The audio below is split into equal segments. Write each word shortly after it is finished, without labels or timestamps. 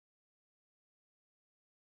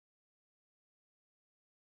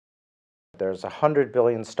There's 100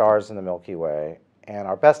 billion stars in the Milky Way, and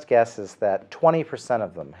our best guess is that 20%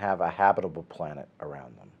 of them have a habitable planet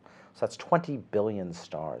around them. So that's 20 billion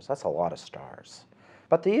stars. That's a lot of stars.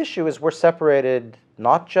 But the issue is we're separated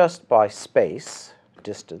not just by space,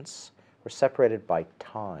 distance, we're separated by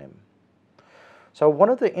time. So one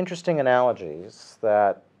of the interesting analogies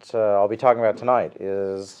that I'll be talking about tonight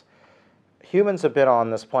is humans have been on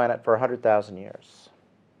this planet for 100,000 years.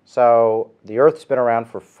 So the Earth's been around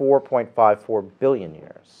for 4.54 billion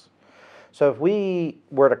years. So if we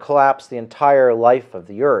were to collapse the entire life of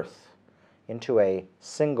the Earth into a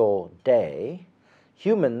single day,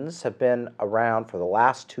 humans have been around for the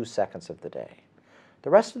last 2 seconds of the day. The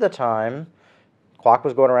rest of the time, the clock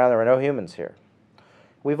was going around, there were no humans here.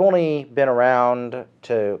 We've only been around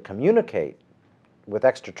to communicate with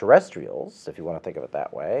extraterrestrials, if you want to think of it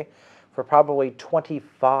that way, for probably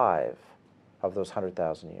 25 of those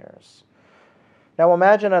 100,000 years. Now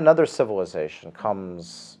imagine another civilization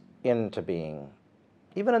comes into being,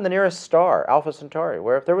 even in the nearest star, Alpha Centauri,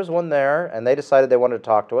 where if there was one there and they decided they wanted to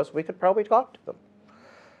talk to us, we could probably talk to them.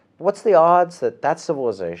 What's the odds that that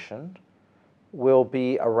civilization will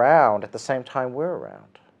be around at the same time we're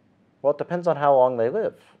around? Well, it depends on how long they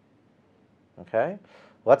live. Okay?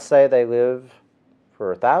 Let's say they live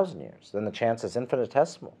for 1,000 years, then the chance is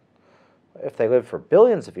infinitesimal. If they live for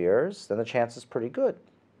billions of years, then the chance is pretty good.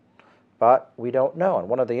 But we don't know. And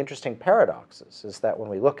one of the interesting paradoxes is that when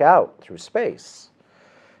we look out through space,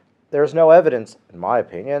 there's no evidence, in my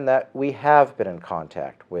opinion, that we have been in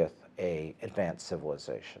contact with an advanced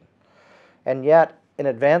civilization. And yet, an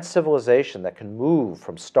advanced civilization that can move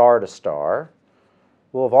from star to star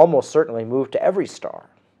will have almost certainly moved to every star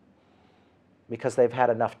because they've had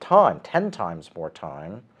enough time, 10 times more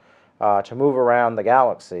time, to move around the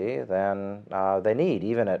galaxy than they need,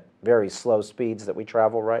 even at very slow speeds that we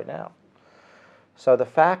travel right now. So the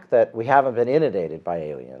fact that we haven't been inundated by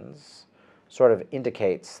aliens sort of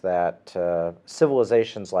indicates that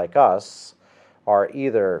civilizations like us are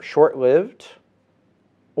either short-lived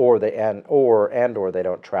or they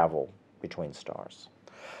don't travel between stars.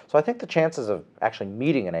 So I think the chances of actually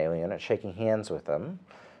meeting an alien and shaking hands with them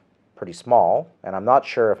pretty small, and I'm not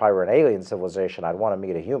sure if I were an alien civilization I'd want to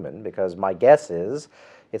meet a human, because my guess is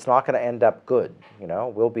it's not going to end up good. You know,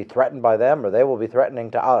 we'll be threatened by them or they will be threatening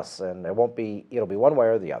to us, and it'll be one way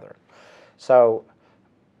or the other. So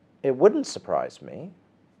it wouldn't surprise me.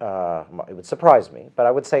 It would surprise me, but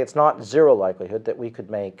I would say it's not zero likelihood that we could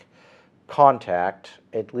make contact.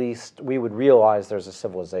 At least we would realize there's a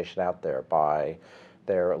civilization out there by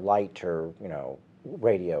their light or,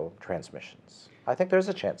 radio transmissions. I think there's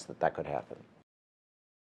a chance that that could happen.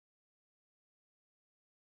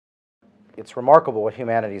 It's remarkable what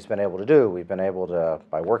humanity's been able to do. We've been able to,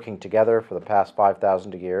 by working together for the past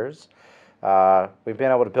 5,000 years, we've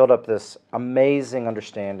been able to build up this amazing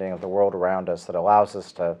understanding of the world around us that allows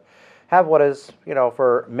us to have what is,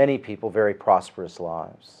 for many people, very prosperous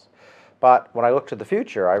lives. But when I look to the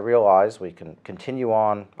future, I realize we can continue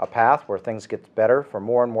on a path where things get better for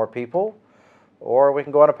more and more people, or we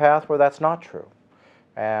can go on a path where that's not true.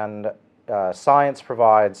 And science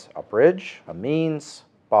provides a bridge, a means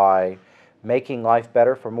by making life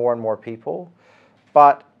better for more and more people,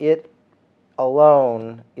 but it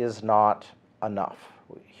alone is not enough.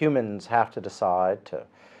 Humans have to decide to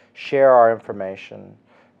share our information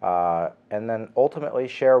and then ultimately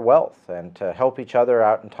share wealth and to help each other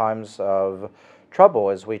out in times of trouble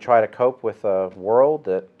as we try to cope with a world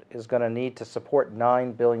that is going to need to support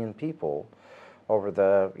 9 billion people over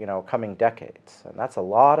the coming decades. And that's a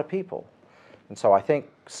lot of people. And so I think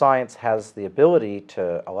science has the ability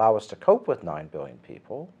to allow us to cope with 9 billion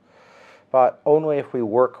people, but only if we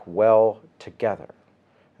work well together.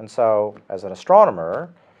 And so as an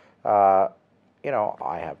astronomer, I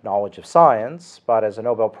have knowledge of science, but as a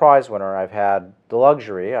Nobel Prize winner, I've had the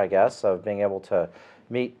luxury, I guess, of being able to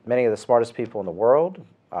meet many of the smartest people in the world,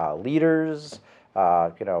 leaders,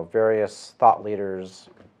 various thought leaders,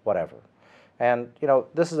 whatever. And,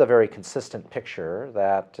 this is a very consistent picture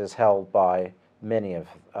that is held by many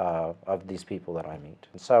of these people that I meet.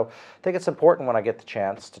 And so I think it's important when I get the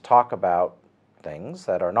chance to talk about things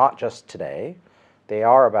that are not just today, they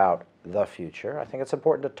are about the future. I think it's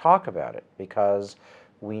important to talk about it because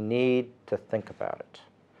we need to think about it.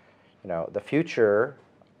 The future,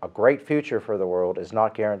 a great future for the world, is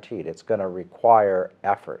not guaranteed. It's going to require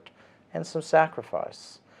effort and some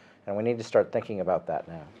sacrifice. And we need to start thinking about that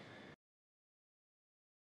now.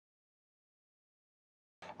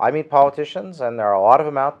 I meet politicians, and there are a lot of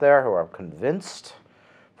them out there who are convinced,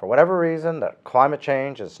 for whatever reason, that climate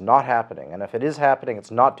change is not happening. And if it is happening, it's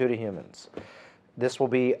not due to humans. This will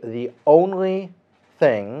be the only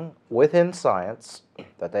thing within science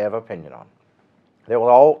that they have opinion on. They will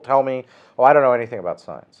all tell me, oh, I don't know anything about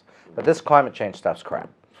science, but this climate change stuff's crap.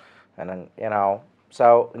 And then,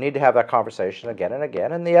 so we need to have that conversation again and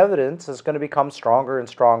again, and the evidence is going to become stronger and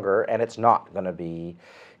stronger, and it's not going to be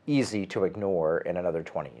easy to ignore in another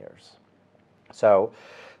 20 years. So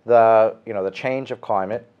the change of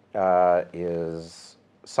climate is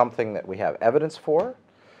something that we have evidence for,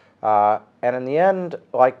 and in the end,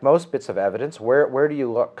 like most bits of evidence, where do you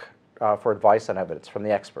look for advice and evidence? From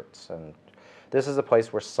the experts. And this is a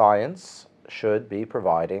place where science should be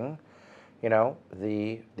providing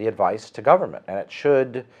the advice to government, and it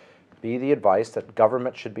should be the advice that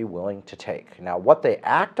government should be willing to take. Now, what they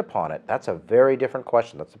act upon it, that's a very different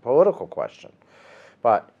question. That's a political question.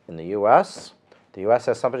 But in the U.S.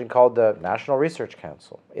 has something called the National Research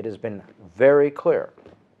Council. It has been very clear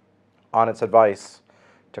on its advice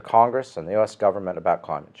to Congress and the U.S. government about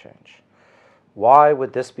climate change. Why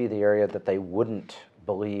would this be the area that they wouldn't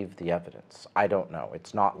believe the evidence? I don't know.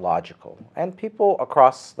 It's not logical. And people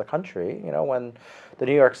across the country, when the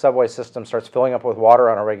New York subway system starts filling up with water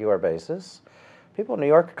on a regular basis, people in New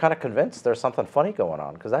York are kind of convinced there's something funny going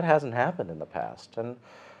on, because that hasn't happened in the past. And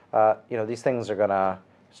these things are going to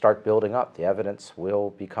start building up. The evidence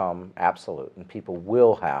will become absolute, and people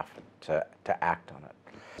will have to act on it.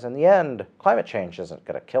 In the end, climate change isn't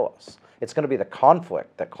going to kill us. It's going to be the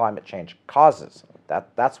conflict that climate change causes.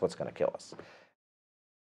 That's what's going to kill us.